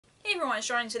everyone, it's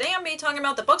Jordan. Today I'm going to be talking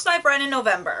about the books that I've read in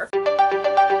November.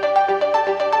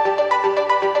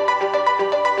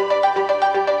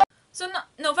 So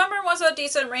November was a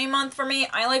decent reading month for me.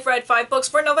 I only read 5 books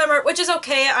for November, which is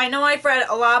okay. I know I've read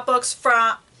a lot of books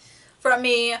from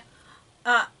me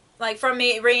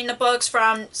reading the books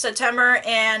from September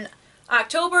and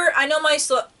October. I know my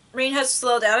reading has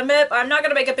slowed down a bit, but I'm not going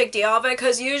to make a big deal of it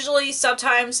because usually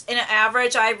sometimes in an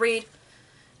average I read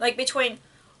like between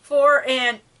 4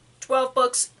 and 12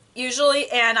 books usually,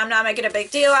 and I'm not making a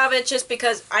big deal of it just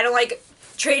because I don't like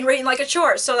treating reading like a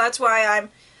chore. So that's why I'm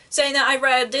saying that I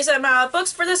read a decent amount of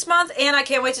books for this month, and I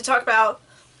can't wait to talk about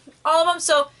all of them.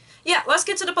 So yeah, let's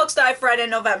get to the books that I've read in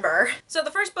November. So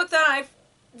the first book that I've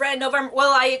read in November,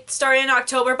 well, I started in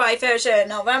October but I finished it in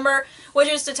November, which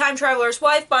is The Time Traveler's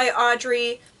Wife by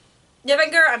Audrey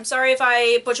Nivengar. I'm sorry if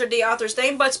I butchered the author's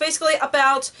name, but it's basically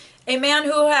about a man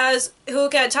who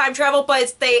can time travel,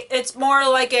 but it's more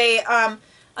like a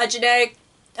genetic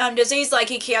disease. Like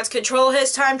he can't control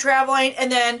his time traveling,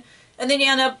 and then he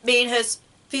ends up being his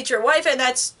future wife, and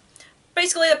that's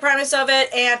basically the premise of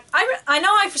it. And I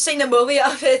know I've seen the movie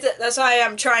of it. That's why I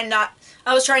was trying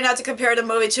not to compare the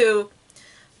movie to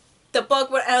the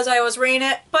book as I was reading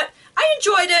it, but I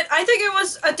enjoyed it. I think it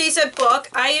was a decent book.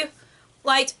 I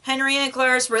liked Henry and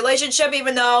Claire's relationship,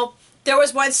 even though there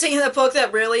was one scene in the book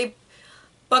that really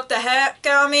bucked the heck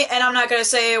out of me, and I'm not going to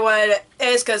say what it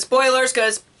is because spoilers,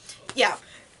 yeah.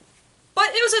 But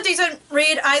it was a decent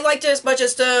read. I liked it as much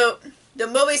as the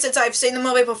movie, since I've seen the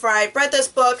movie before I read this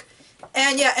book.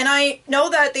 And yeah, and I know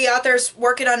that the author's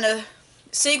working on the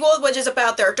sequel, which is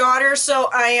about their daughter, so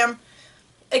I am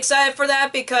excited for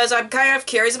that because I'm kind of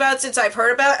curious about it since I've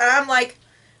heard about it, and I'm like,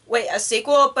 wait, a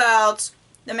sequel about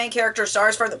the main character's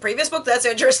stars from the previous book? That's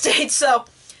interesting. So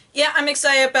yeah, I'm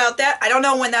excited about that. I don't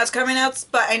know when that's coming out,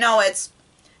 but I know it's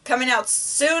coming out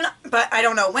soon, but I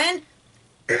don't know when.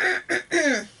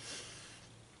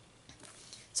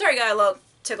 Sorry, got a little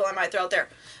tickle in my throat there.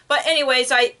 But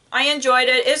anyways, I enjoyed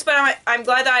it. I'm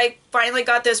glad that I finally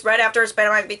got this read after it's been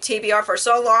on my TBR for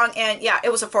so long, and yeah,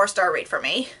 it was a 4-star read for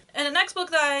me. And the next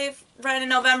book that I've read in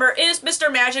November is Mr.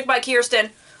 Magic by Kiersten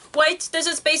White. This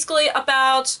is basically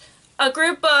about a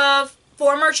group of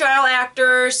former child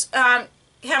actors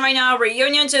having a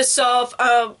reunion to solve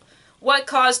what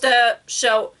caused the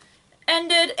show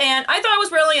ended, and I thought it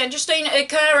was really interesting. It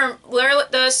kind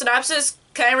of, the synopsis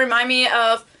kind of reminded me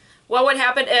of what would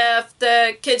happen if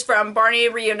the kids from Barney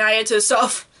reunited to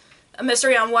solve a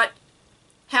mystery on what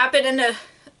happened and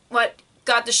what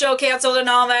got the show canceled and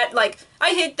all that. Like,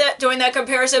 I hate doing that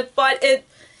comparison, but it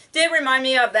did remind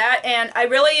me of that, and I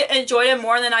really enjoyed it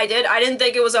more than I did. I didn't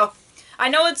think it was I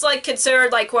know it's like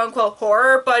considered like quote-unquote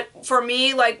horror, but for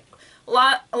me, like a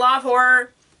lot of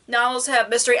horror novels have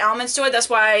mystery elements to it. That's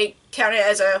why I count it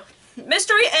as a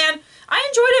mystery, and I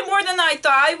enjoyed it more than I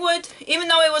thought I would, even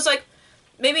though it was like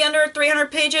maybe under 300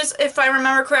 pages, if I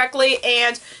remember correctly,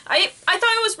 and I thought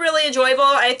it was really enjoyable.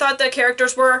 I thought the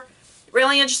characters were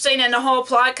really interesting, and the whole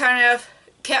plot kind of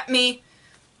kept me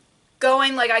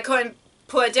going. Like, I couldn't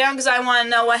put it down because I want to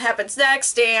know what happens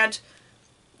next, and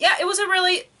yeah, it was a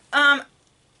really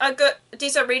a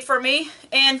decent read for me,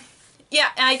 and yeah,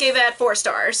 I gave it 4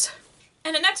 stars.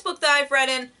 And the next book that I've read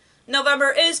in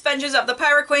November is Vengeance of the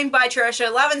Pirate Queen by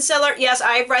Tricia Levenseller. Yes,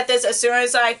 I've read this as soon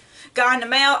as I got in the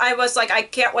mail. I was like, I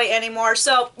can't wait anymore.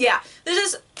 So yeah,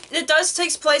 it does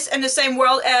take place in the same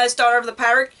world as Daughter of the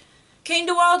Pirate King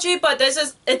duology, but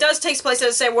it does take place in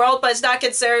the same world, but it's not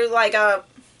considered like a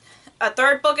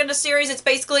third book in the series. It's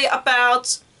basically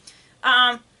about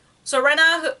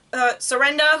Sorenda,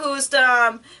 who's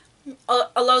the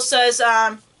Alosa's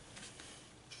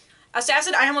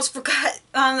assassin. I almost forgot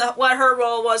what her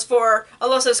role was for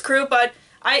Alosa's crew, but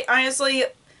I honestly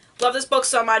love this book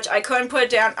so much. I couldn't put it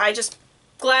down. I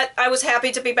was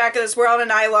happy to be back in this world,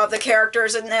 and I love the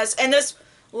characters in this. And this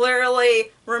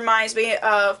literally reminds me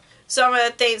of some of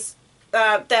the things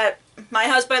that my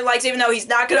husband likes, even though he's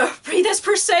not going to read this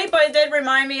per se, but it did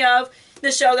remind me of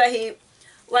the show that he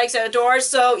likes and adores.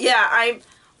 So yeah, I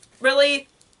really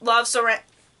love Sorenda.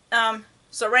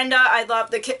 I love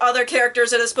the other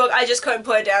characters in this book. I just couldn't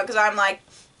put it down because I'm like,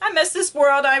 I miss this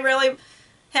world. I'm really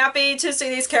happy to see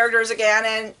these characters again,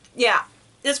 and yeah,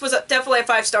 this was definitely a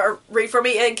 5-star read for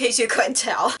me, in case you couldn't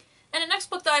tell. And the next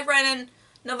book that I've read in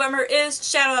November is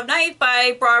Shadow of Night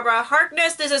by Barbara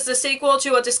Harkness. This is the sequel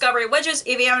to A Discovery of Witches.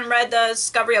 If you haven't read The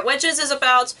Discovery of Witches, is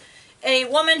about a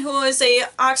woman who is a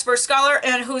Oxford scholar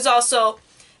and who's also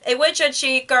a witch, and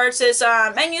she guards this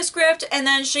manuscript, and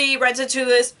then she runs into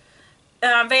this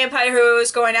vampire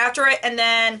who's going after it, and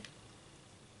then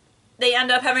they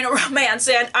end up having a romance,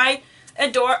 and I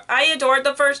adored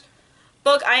the first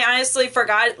book, I honestly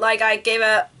forgot. Like, I gave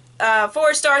it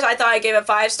 4 stars. I thought I gave it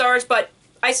 5 stars, but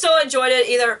I still enjoyed it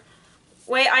either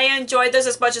way. I enjoyed this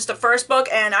as much as the first book,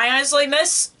 and I honestly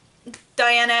miss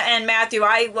Diana and Matthew.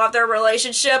 I love their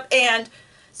relationship, and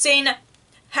seeing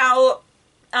how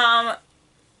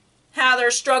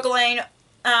they're struggling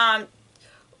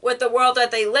with the world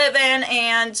that they live in,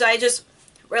 and I just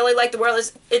really like the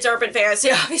world. It's urban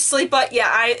fantasy, obviously, but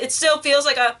yeah, it still feels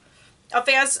like a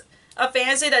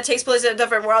fantasy that takes place in a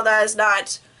different world that is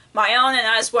not my own, and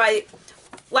that's what I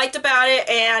liked about it.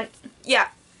 And yeah,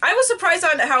 I was surprised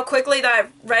on how quickly that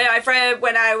I read it. I read it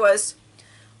when I was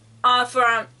off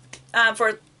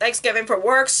for Thanksgiving for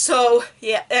work, so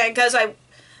yeah, and because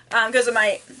of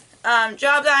my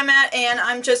job that I'm at, and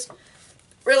I'm just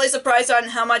really surprised on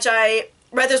how much I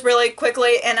read this really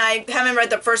quickly, and I haven't read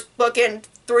the first book in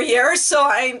 3 years, so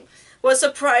I was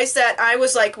surprised that I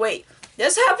was like, wait,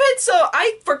 this happened? So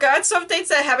I forgot some things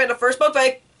that happened in the first book,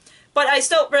 but I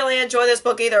still really enjoy this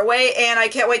book either way, and I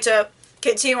can't wait to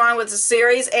continue on with the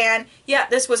series, and yeah,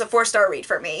 this was a 4-star read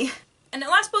for me. And the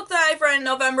last book that I've read in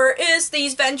November is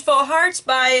These Vengeful Hearts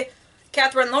by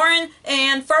Catherine Lauren,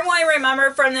 and from what I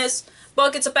remember from this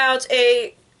book, it's about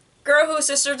a girl whose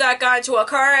sister that got into a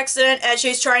car accident, and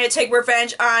she's trying to take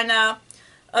revenge on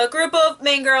a group of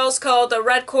main girls called the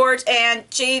Red Court, and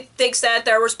she thinks that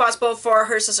they're responsible for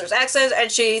her sister's accident,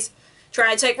 and she's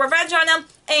trying to take revenge on them.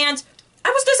 And I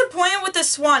was disappointed with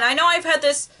this one. I know I've had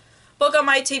this book on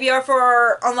my TBR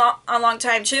for a long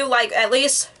time too, like at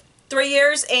least 3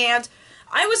 years, and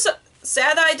I was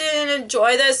sad that I didn't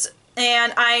enjoy this,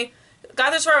 and I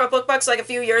got this from a book box like a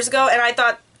few years ago, and I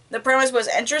thought the premise was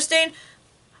interesting,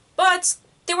 but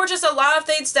there were just a lot of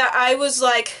things that I was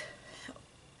like,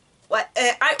 what?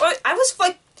 I was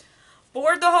like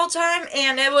bored the whole time,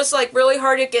 and it was like really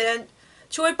hard to get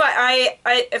into it. But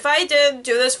if I did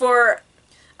do this for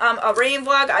a reading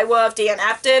vlog, I would have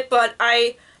DNF'd it. But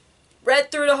I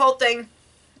read through the whole thing,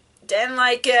 didn't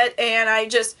like it, and I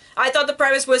thought the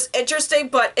premise was interesting,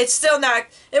 but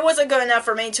it wasn't good enough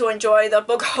for me to enjoy the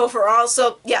book overall.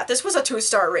 So yeah, this was a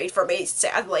 2-star read for me,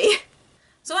 sadly.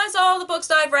 So that's all the books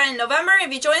that I've read in November. If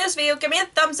you enjoyed this video, give me a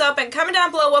thumbs up and comment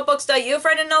down below what books that you've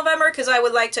read in November, because I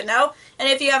would like to know. And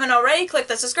if you haven't already, click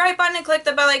the subscribe button and click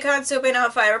the bell icon so you'll be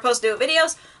notified if I post new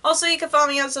videos. Also, you can follow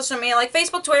me on social media like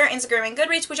Facebook, Twitter, Instagram, and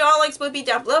Goodreads, which all links will be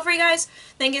down below for you guys.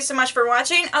 Thank you so much for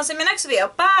watching. I'll see you in my next video.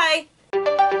 Bye!